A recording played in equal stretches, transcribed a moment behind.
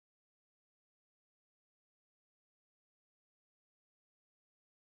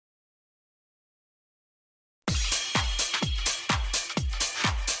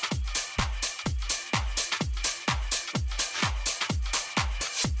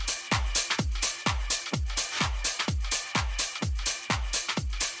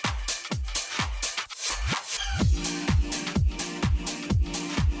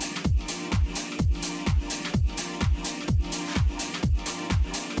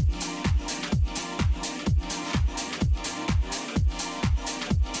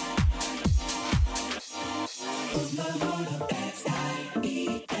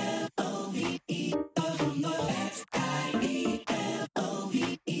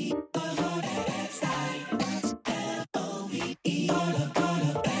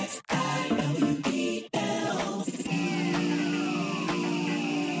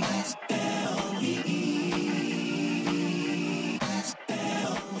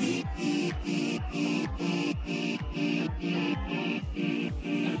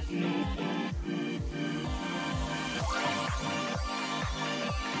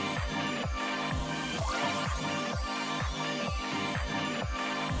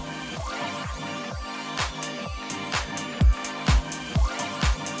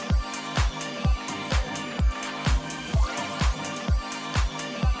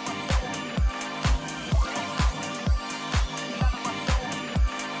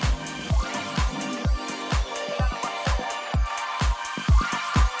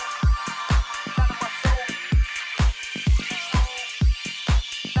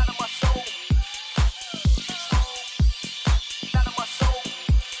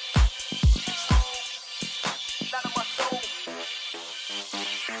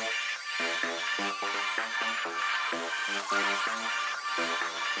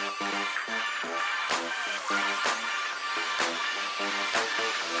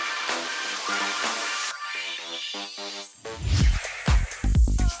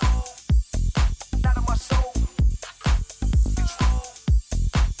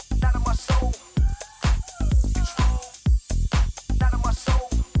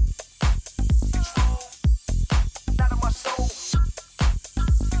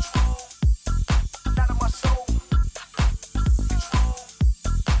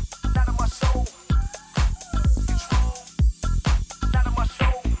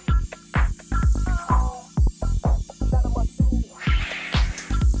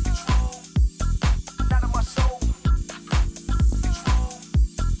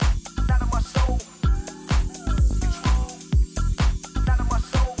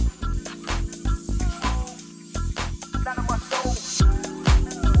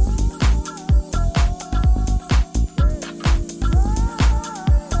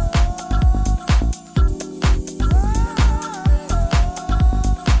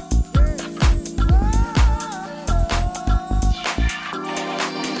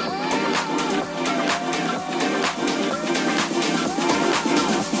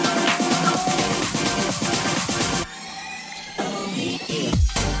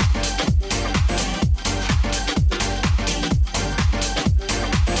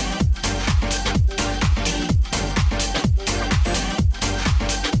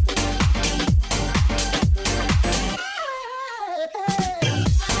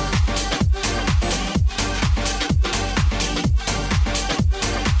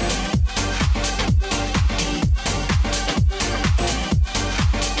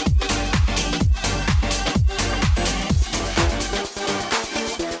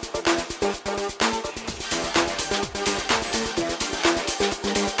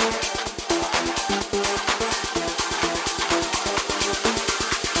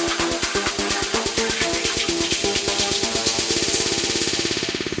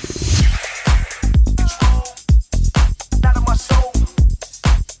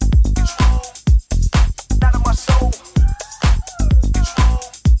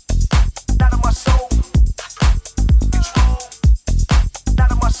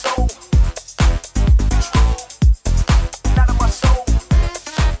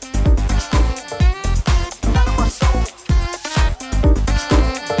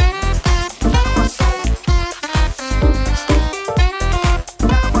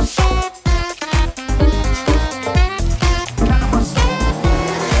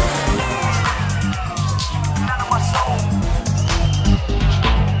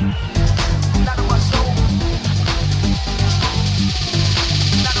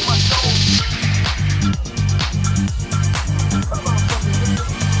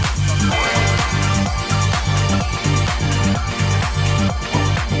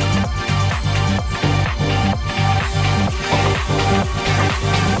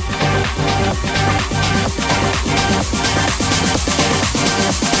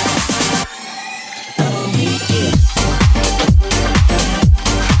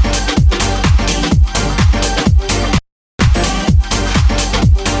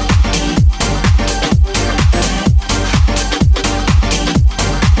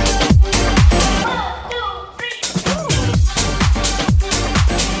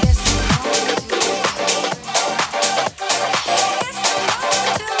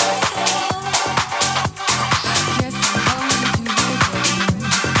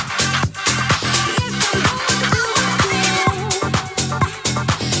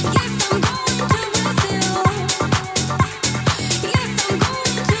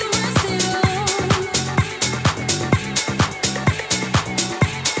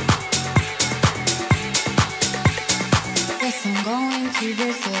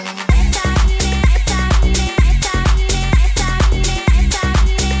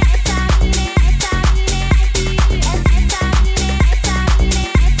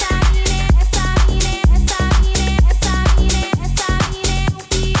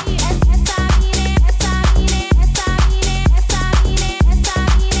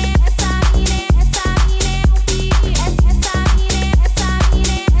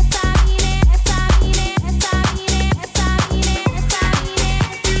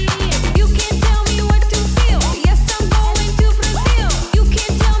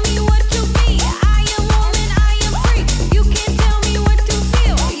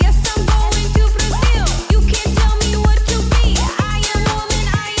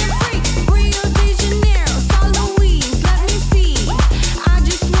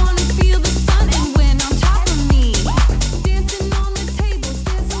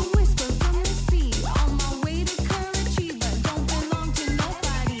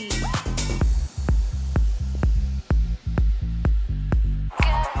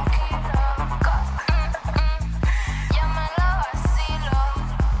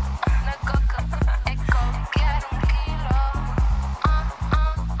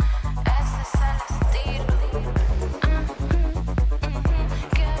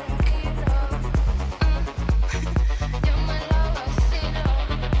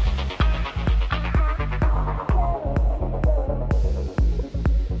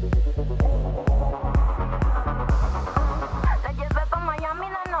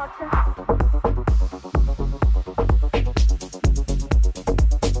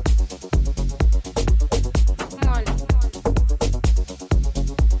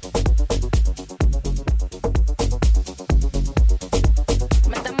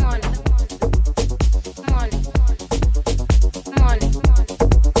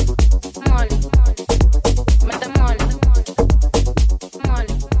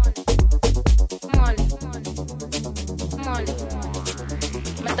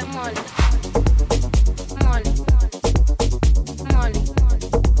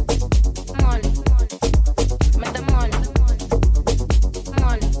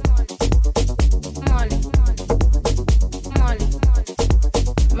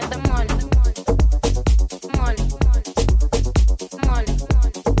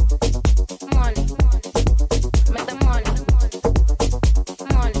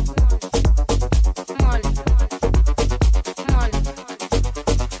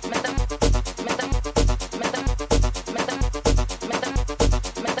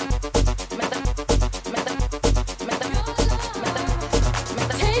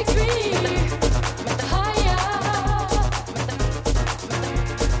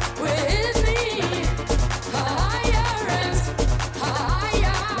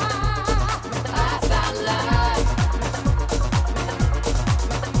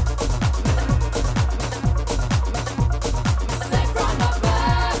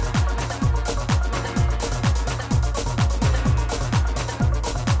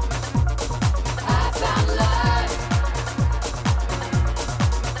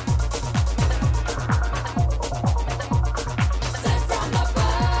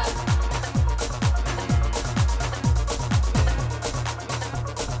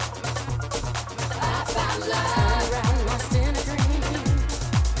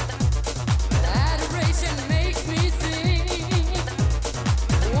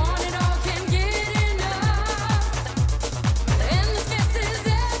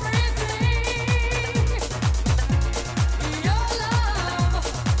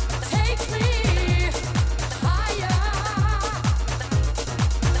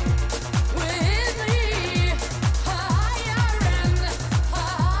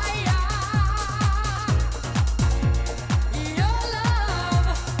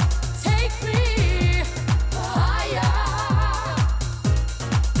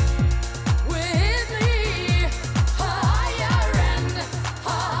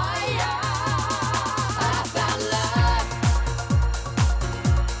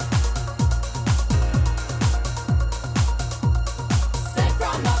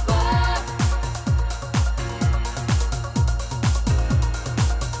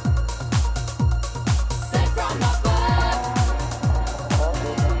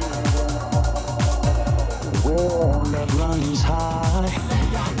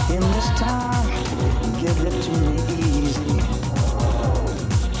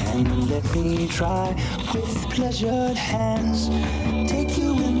try with pleasured hands. Take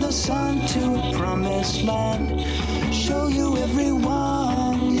you in the sun to a promised land. Show you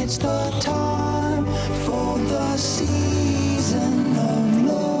everyone it's the time for the season of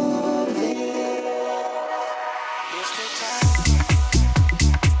love. It's the time.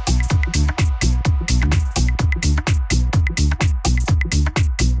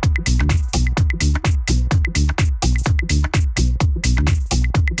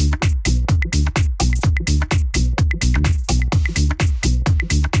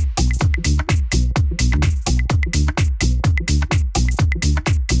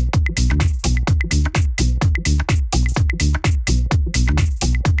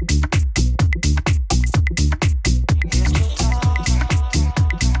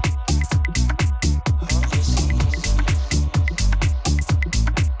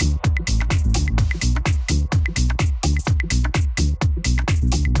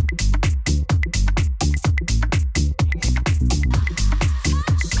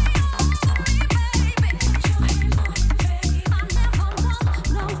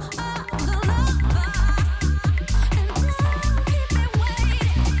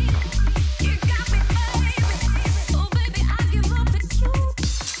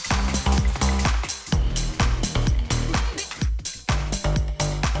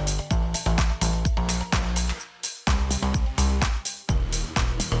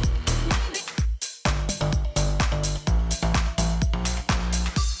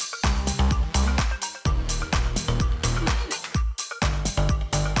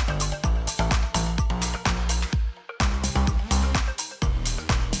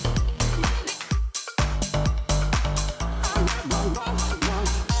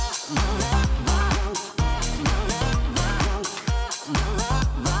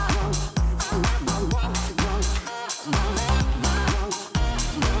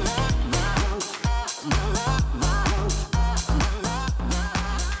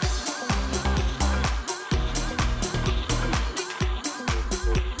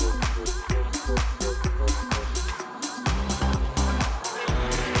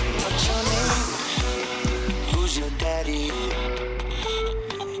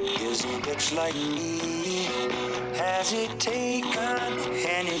 like me? Has it taken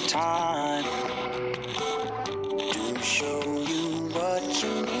any time to show you what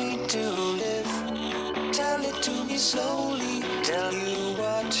you need to live? Tell it to me slowly, tell you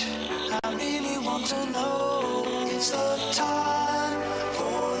what I really want to know. It's the time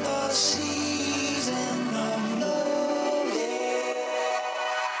for the season of love, yeah.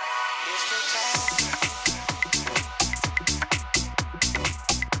 It's the time.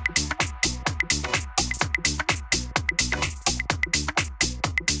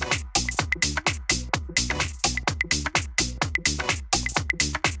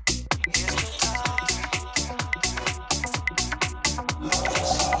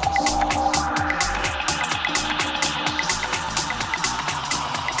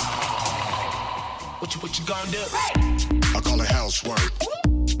 What you gonna do? I call it housework,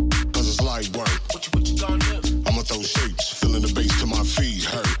 cause it's light work. What you gonna do? I'ma throw shapes, feeling the bass till my feet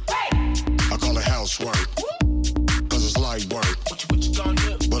hurt. I call it housework, cause it's light work. What you gonna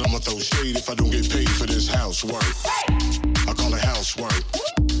do? But I'ma throw shade if I don't get paid for this housework. I call it housework,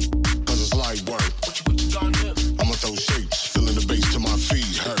 cause it's light work. What you gonna do? I'ma throw shapes, feeling the bass till my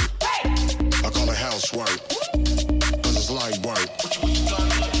feet hurt. I call it housework, cause it's light work. What you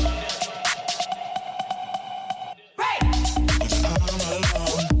gonna do?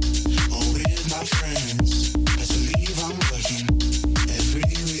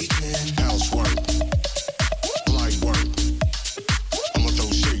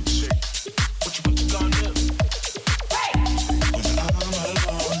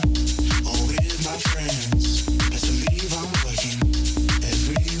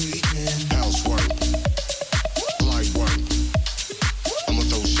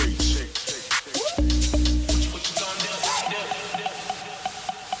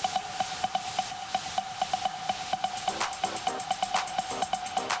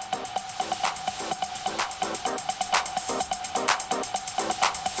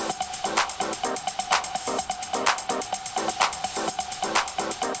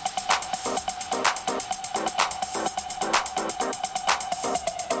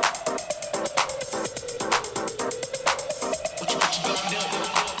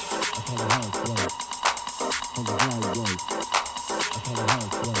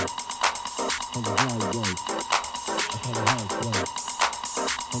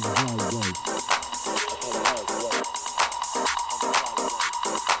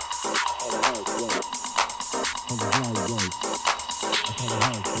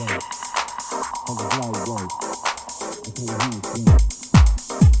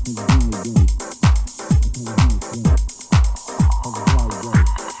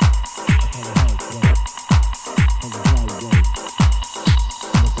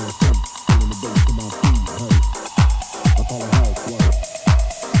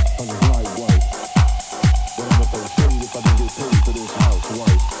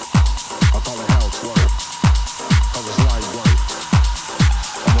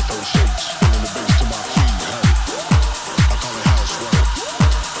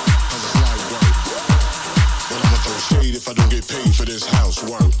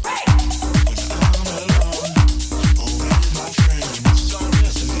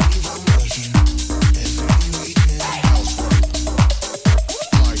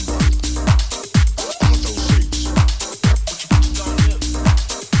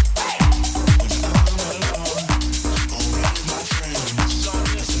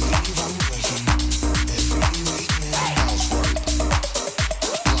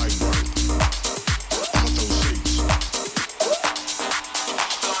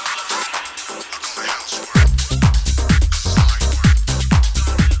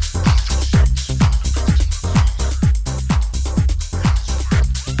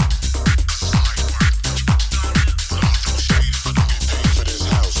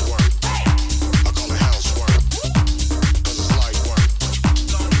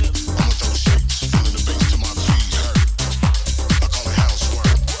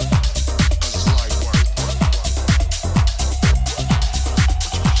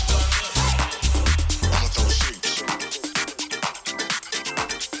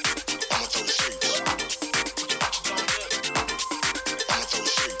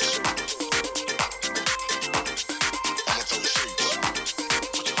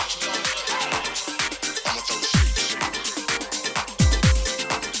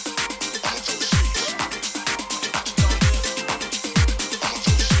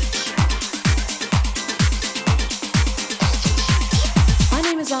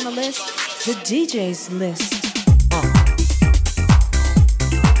 On the list, the DJ's list.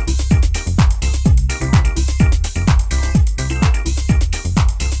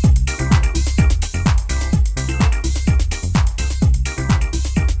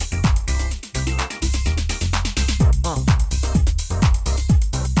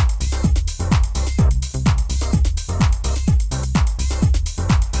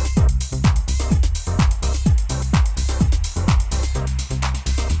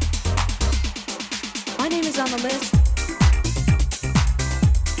 on the list?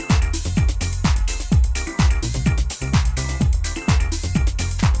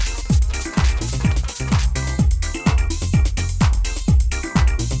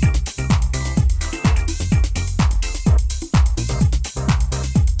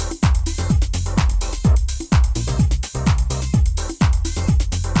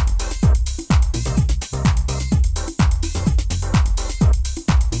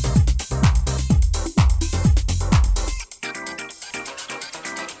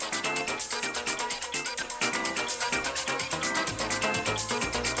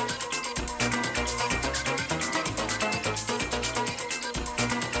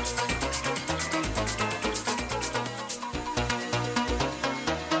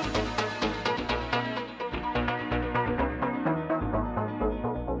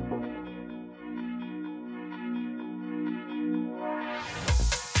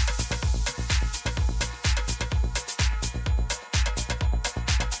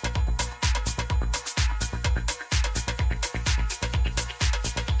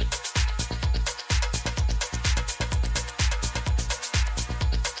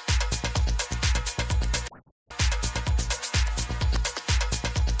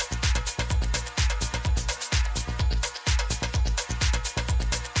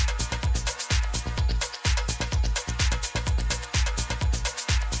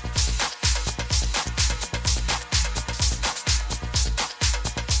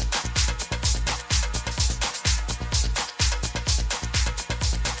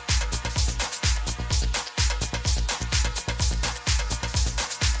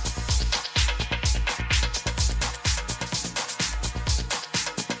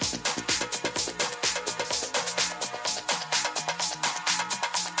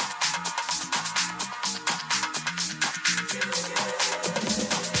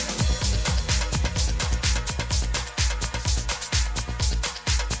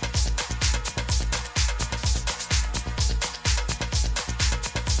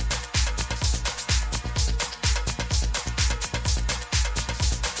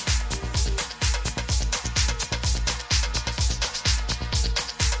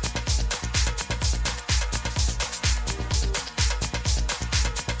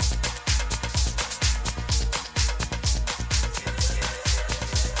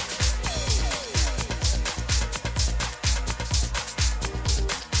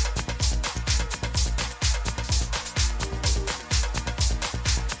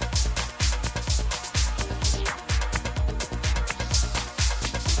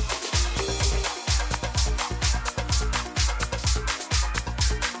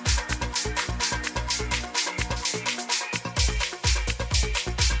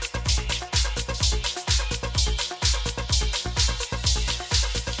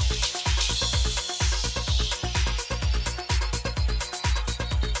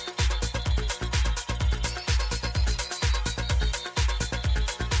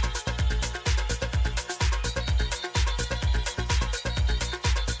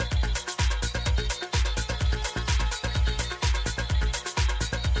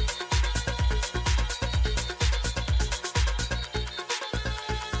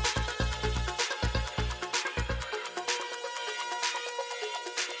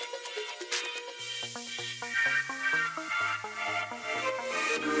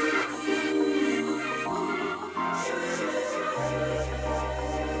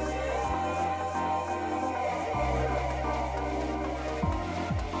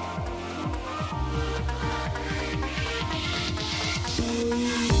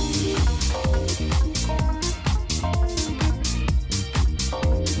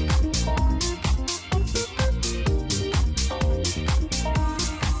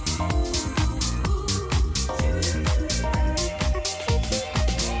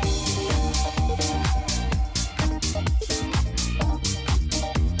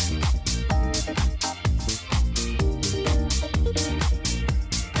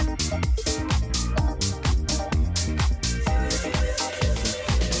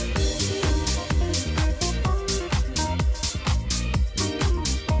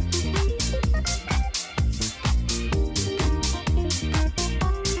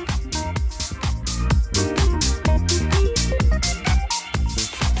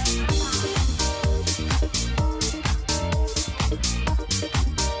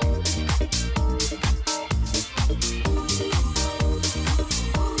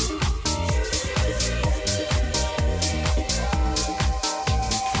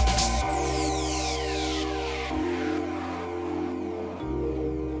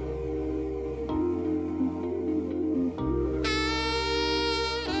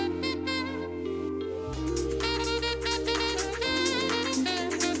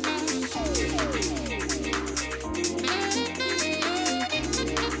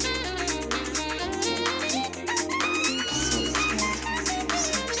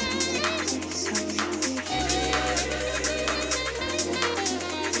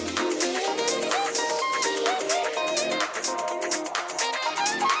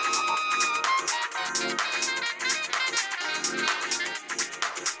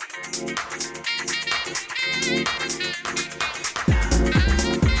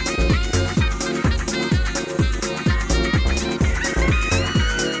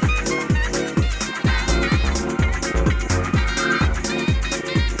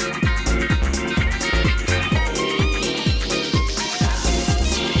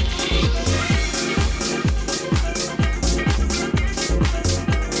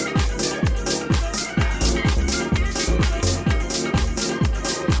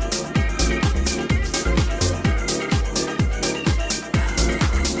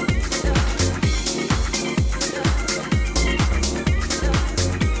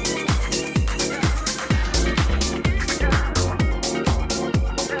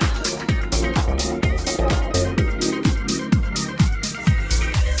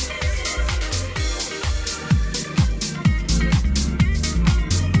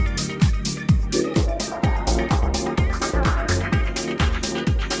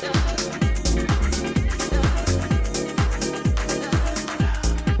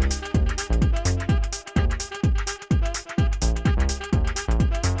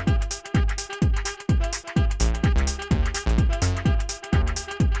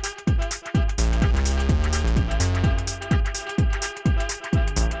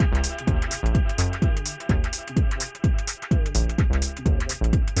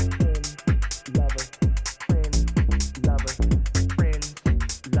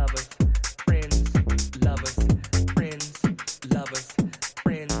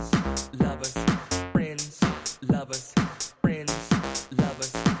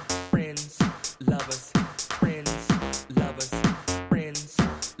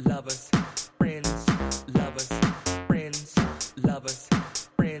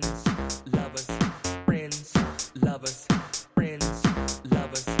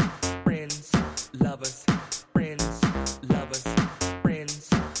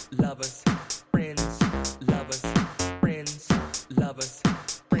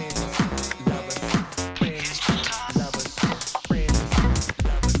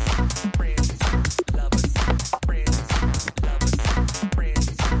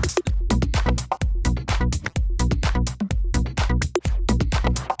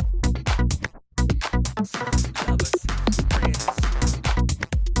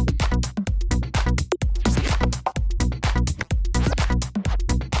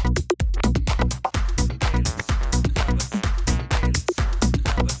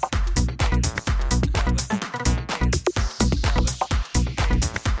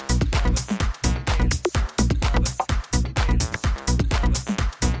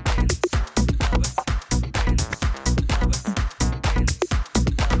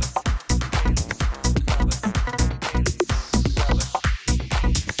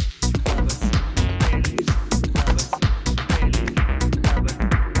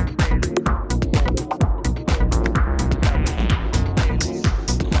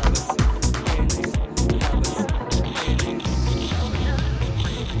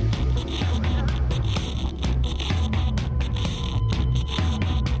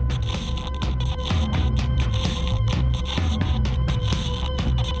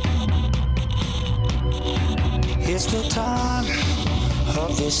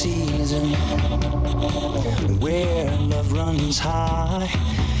 season where love runs high.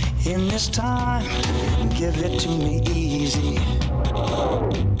 In this time, give it to me easy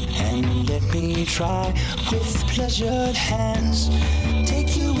and let me try with pleasured hands.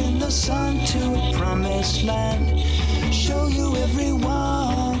 Take you in the sun to a promised land. Show you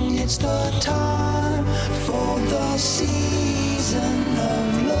everyone it's the time for the season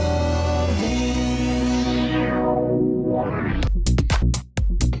of loving.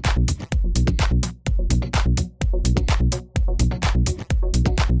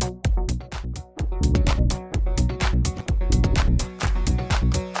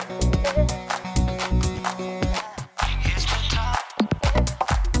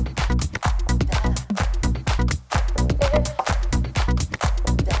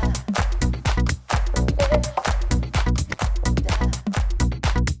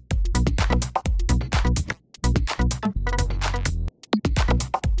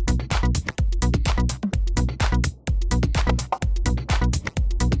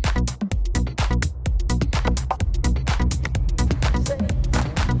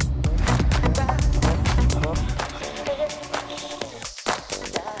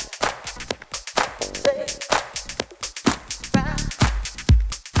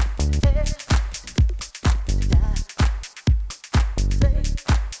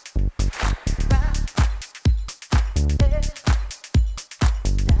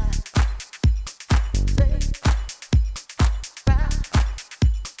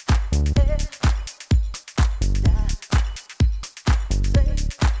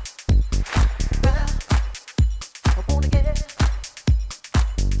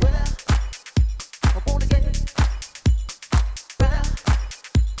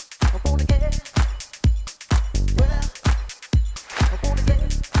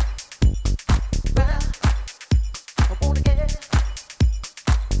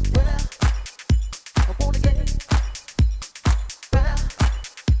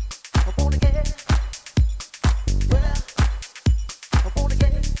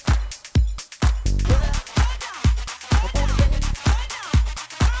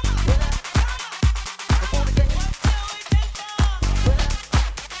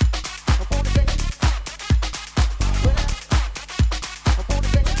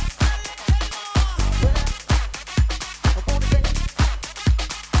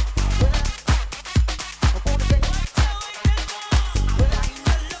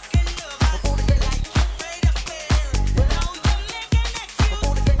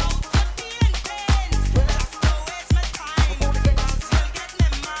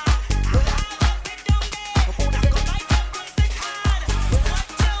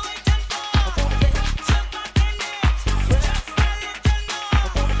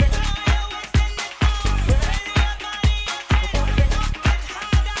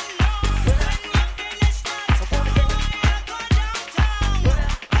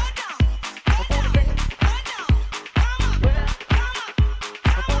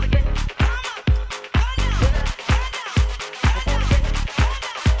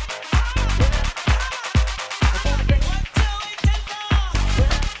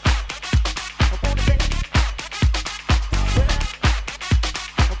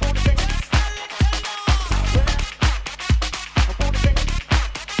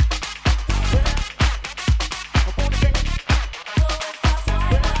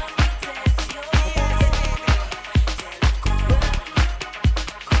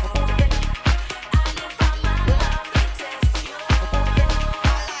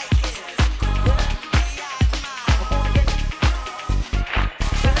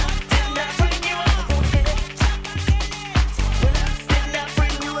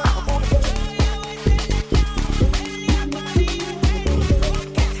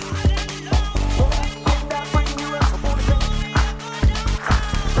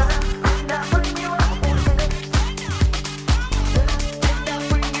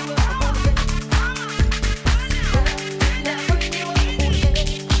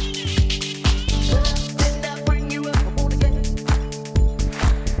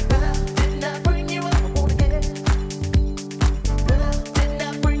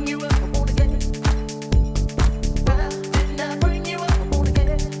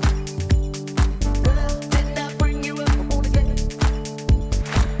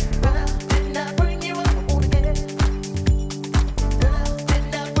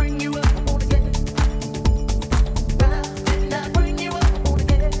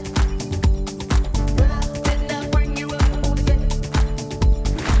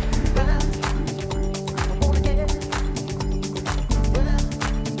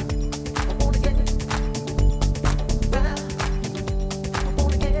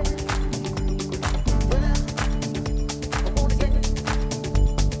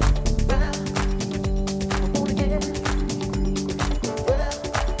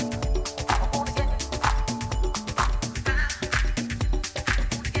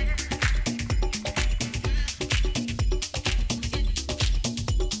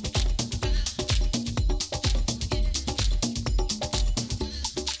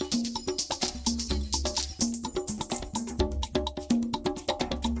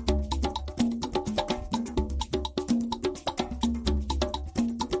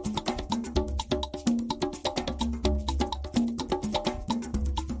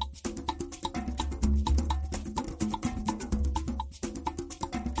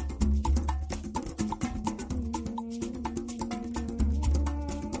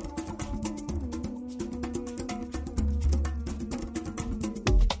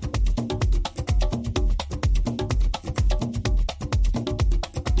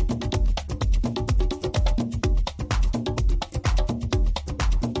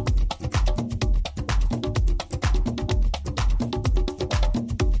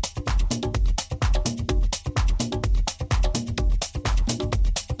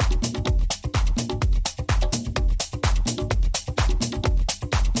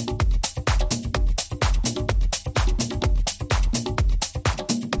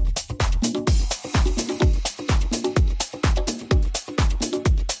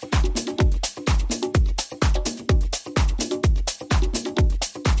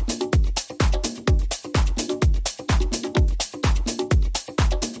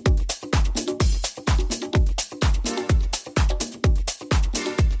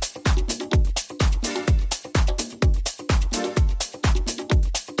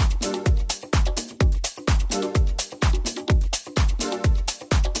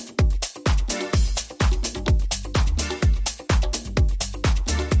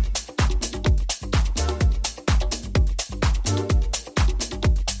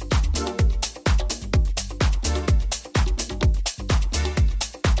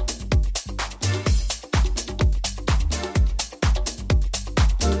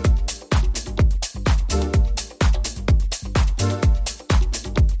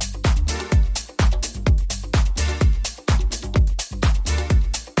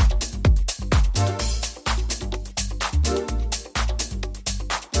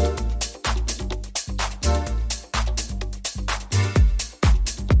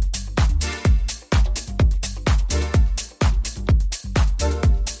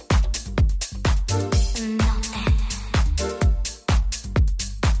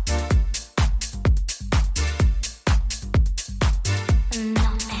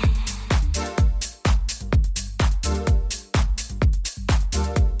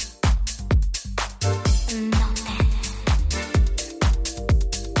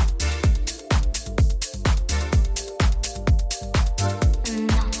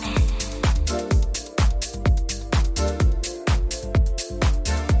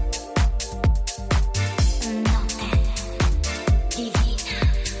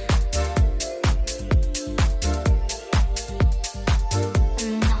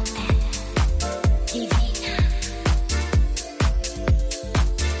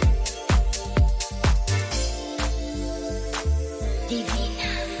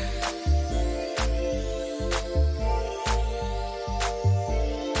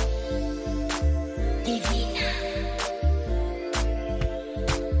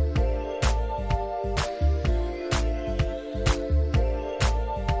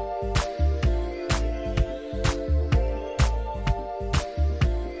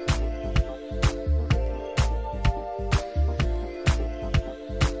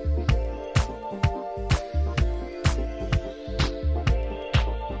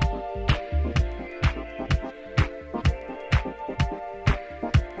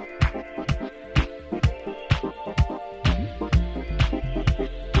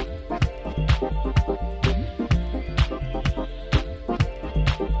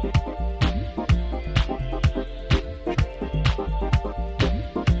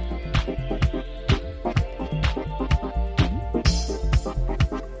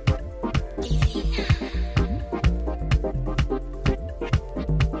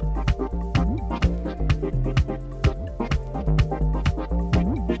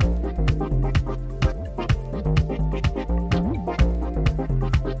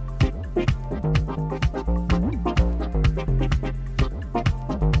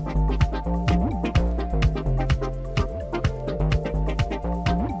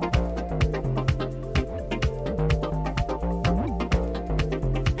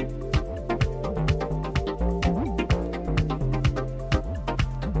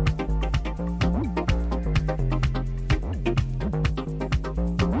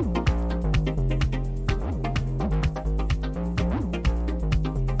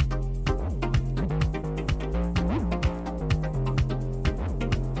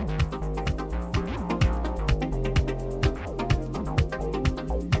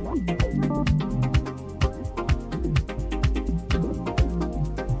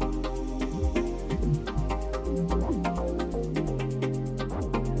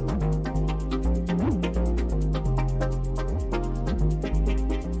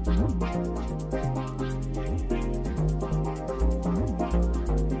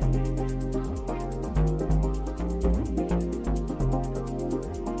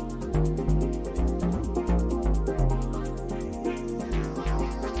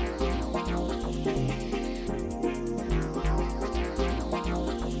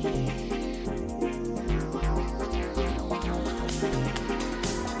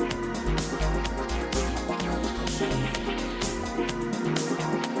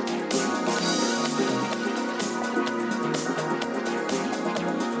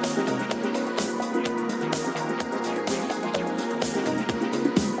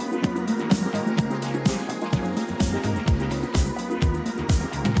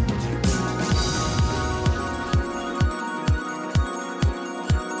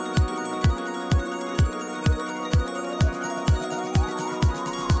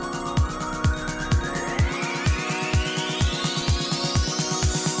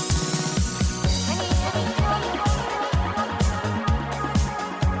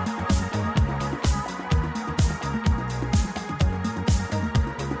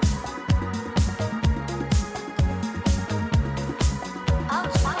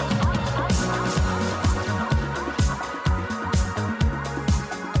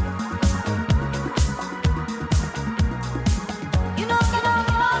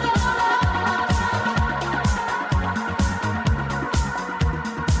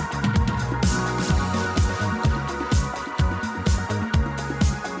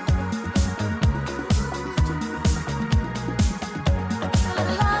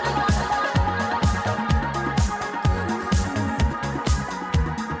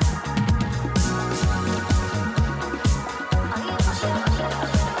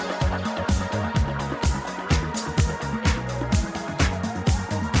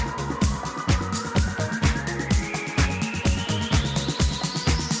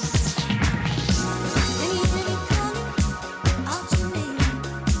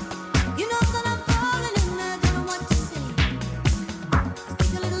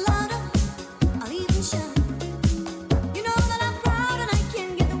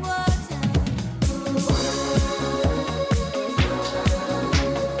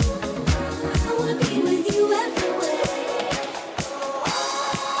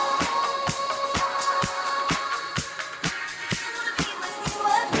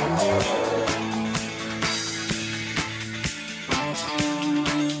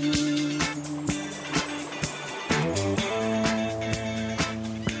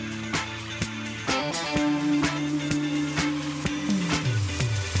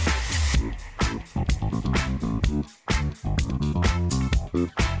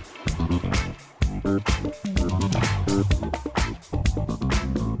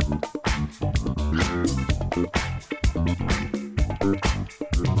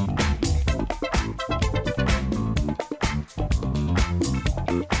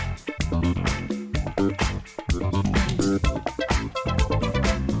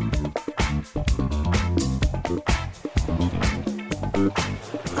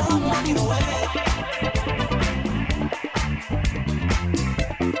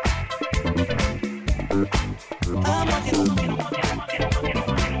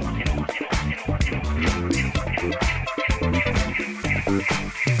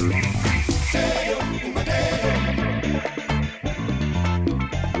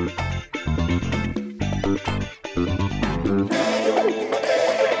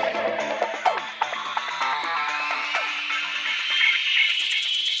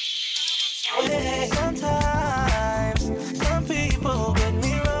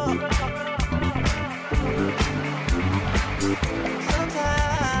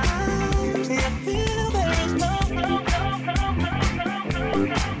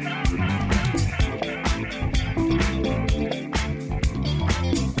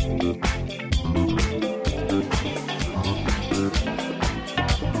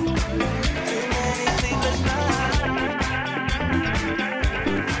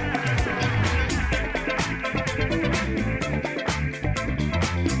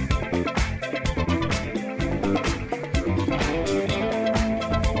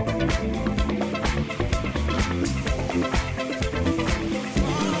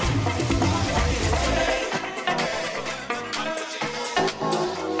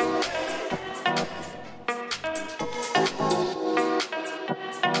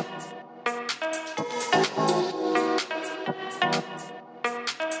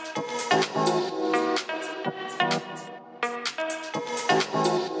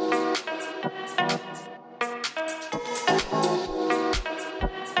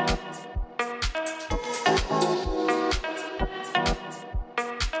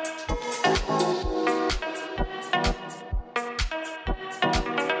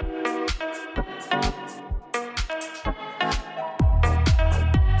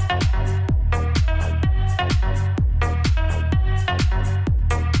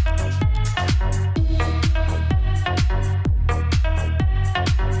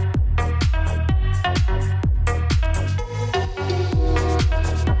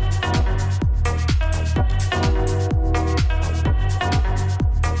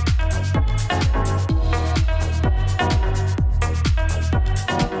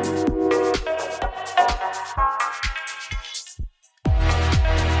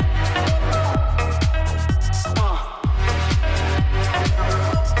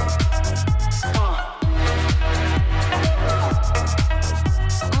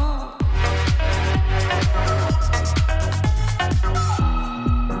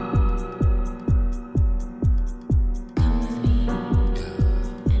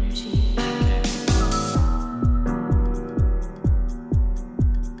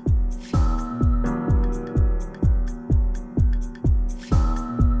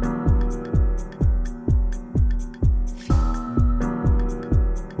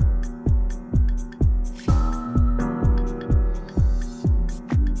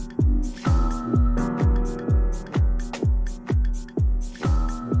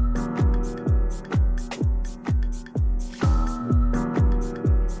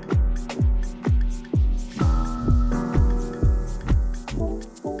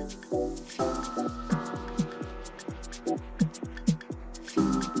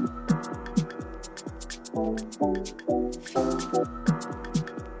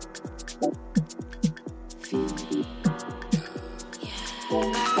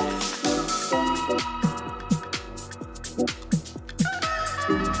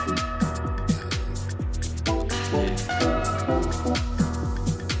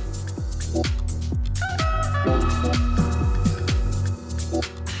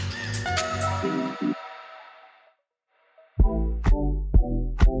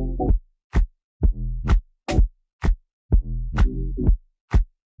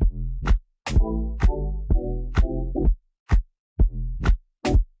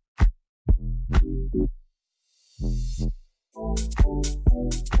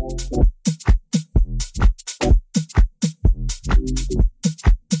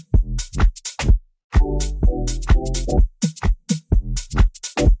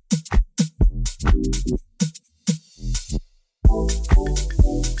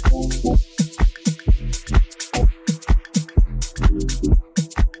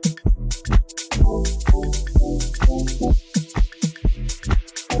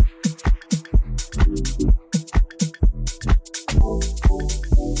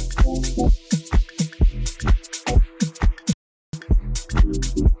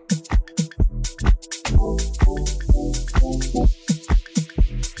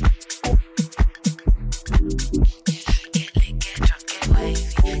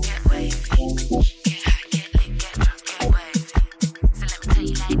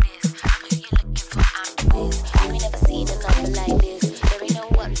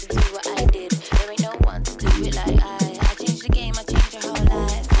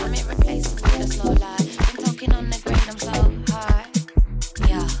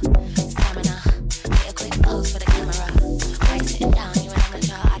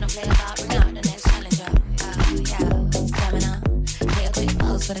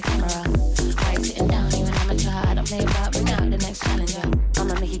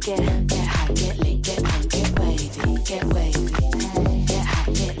 get high, get lit, get drunk, get wavy, get wavy. Get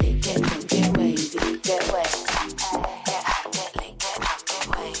high, get lit, get drunk, get wavy, get wavy. Get high, get lit, get drunk, get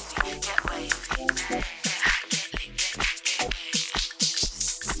wavy, get wavy. Get high, get lit, get drunk, get wavy.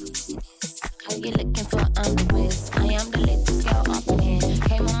 Who you looking for? I'm the whiz. I am the latest girl up in here.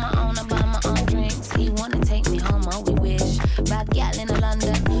 Came on my own, I buy my own drinks. He wanna take me home, oh we wish. Bad gal in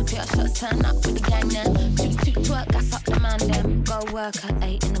London, pure shots turn up with the gang then. Twerk, gas up the man them. Go work at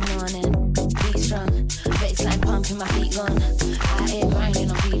 8 in the morning. Be strong, baseline pumping, my feet gone. Out here grinding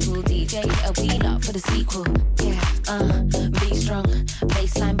on people. DJ, a wheel up for the sequel. Yeah, be strong,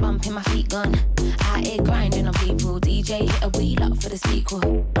 baseline bumping, my feet gone. Out here grinding on people. DJ, hit a wheel up for the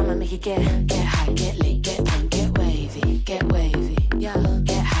sequel. I'ma make it get high, get lit, get drunk, get wavy, get wavy. Yeah,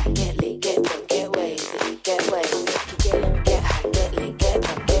 get high, get lit, get drunk, get wavy, get wavy. Get high, get lit, get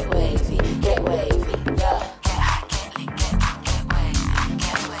drunk, get wavy, get wavy. Yeah.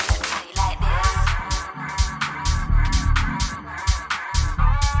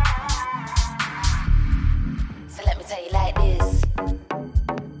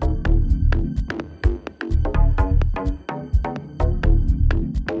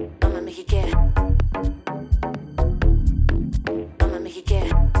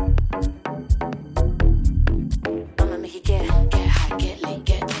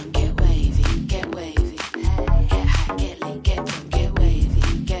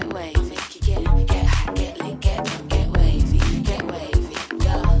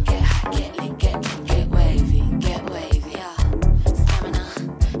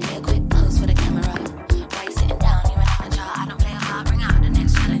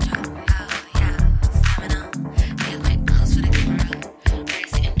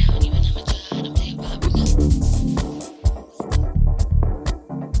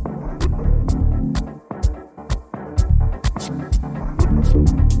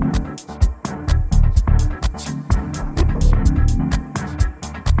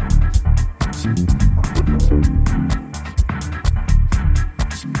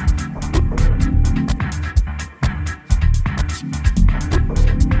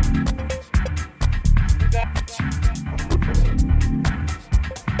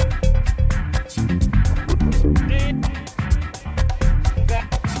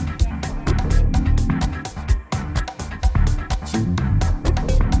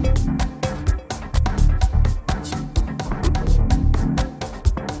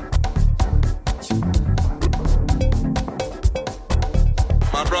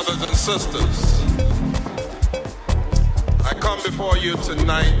 Sisters, I come before you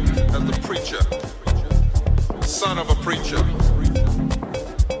tonight as a preacher, son of a preacher,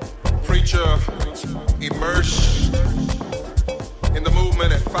 preacher immersed in the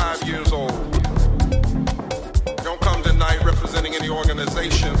movement at 5 years old. I don't come tonight representing any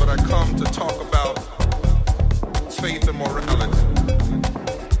organization, but I come to talk about faith and morality.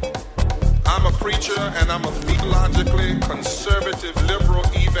 I'm a preacher and I'm a theologically conservative, liberal,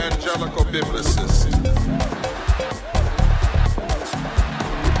 evangelical biblicist.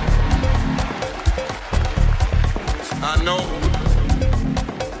 I know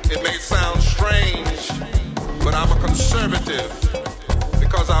it may sound strange, but I'm a conservative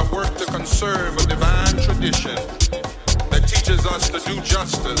because I work to conserve a divine tradition that teaches us to do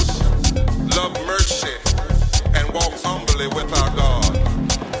justice, love mercy, and walk humbly with our God.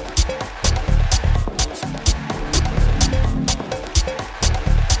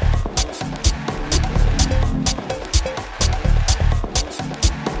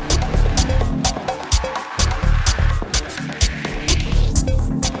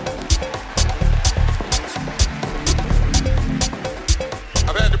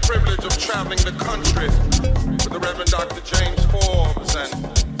 Traveling the country with the Reverend Dr. James Forbes and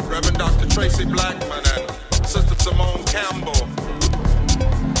Reverend Dr. Tracy Blackman and Sister Simone Campbell,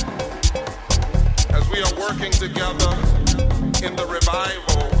 as we are working together in the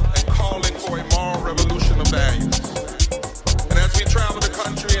revival and calling for a moral revolution of values. And as we travel the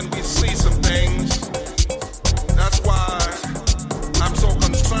country and we see some things, that's why I'm so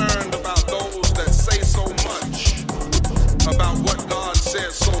concerned about those that say so much about what God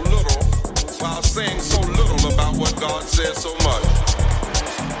says so little, while saying so little about what God says so much.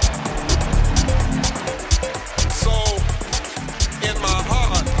 So, in my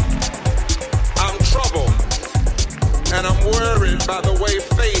heart, I'm troubled, and I'm worried by the way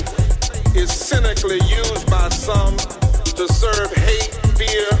faith is cynically used by some to serve hate,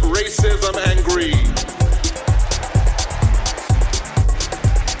 fear, racism, and greed.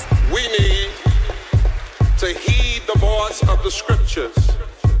 We need to heed the voice of the scriptures.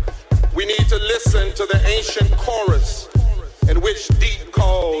 We need to listen to the ancient chorus in which deep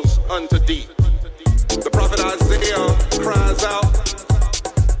calls unto deep. The prophet Isaiah cries out,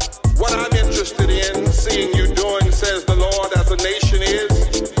 what I'm interested in seeing you doing, says the Lord, as a nation is,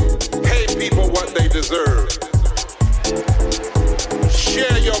 pay people what they deserve.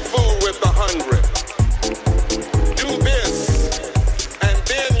 Share your food with the hungry. Do this, and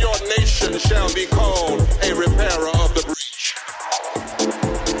then your nation shall be called a repairer of the breach.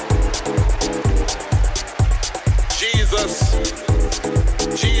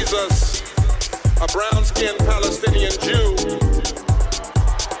 Jesus, a brown-skinned Palestinian Jew,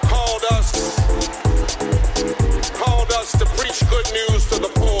 called us to preach good news to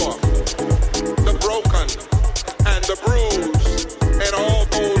the poor, the broken, and the bruised, and all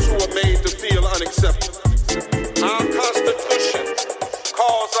those who are made to feel unaccepted. Our Constitution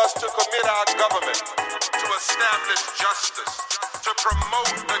calls us to commit our government to establish justice, to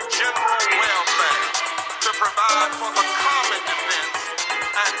promote the general welfare, to provide for the common defense,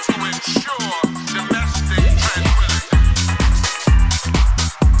 and to ensure domestic tranquility.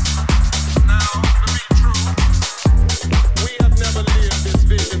 Now, to be true, we have never lived this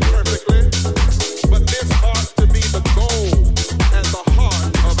vision perfectly, but this ought to be the goal and the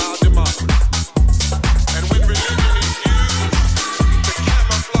heart of our democracy. And when religion is used to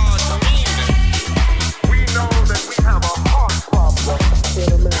camouflage meaning, we know that we have a heart problem in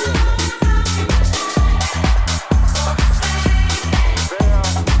America.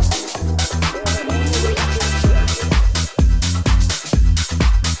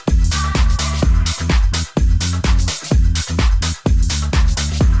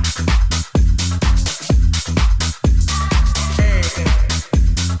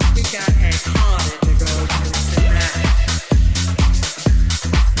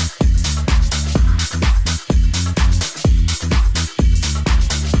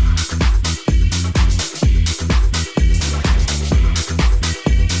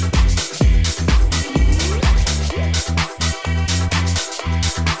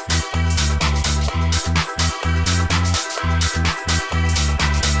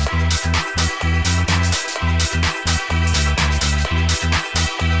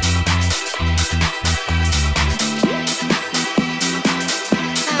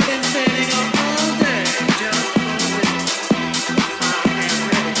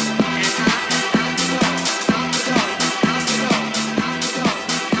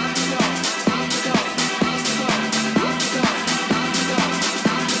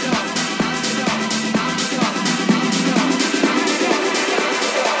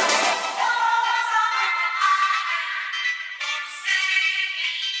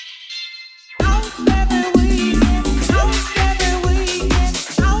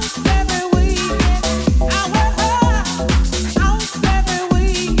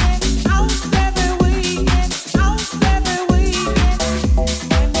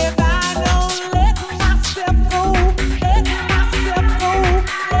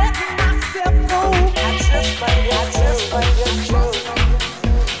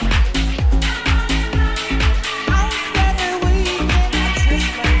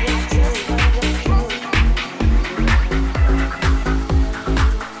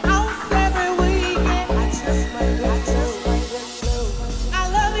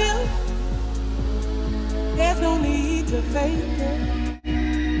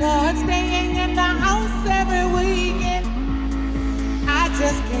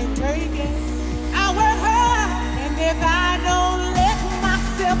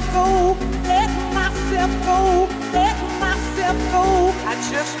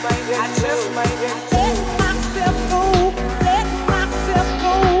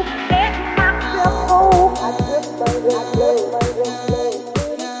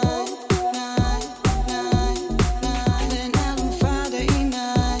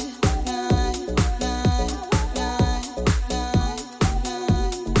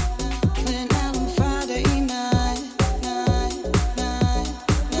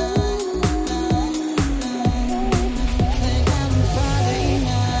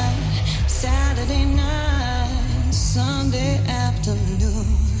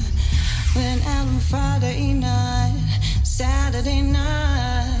 Friday night, Saturday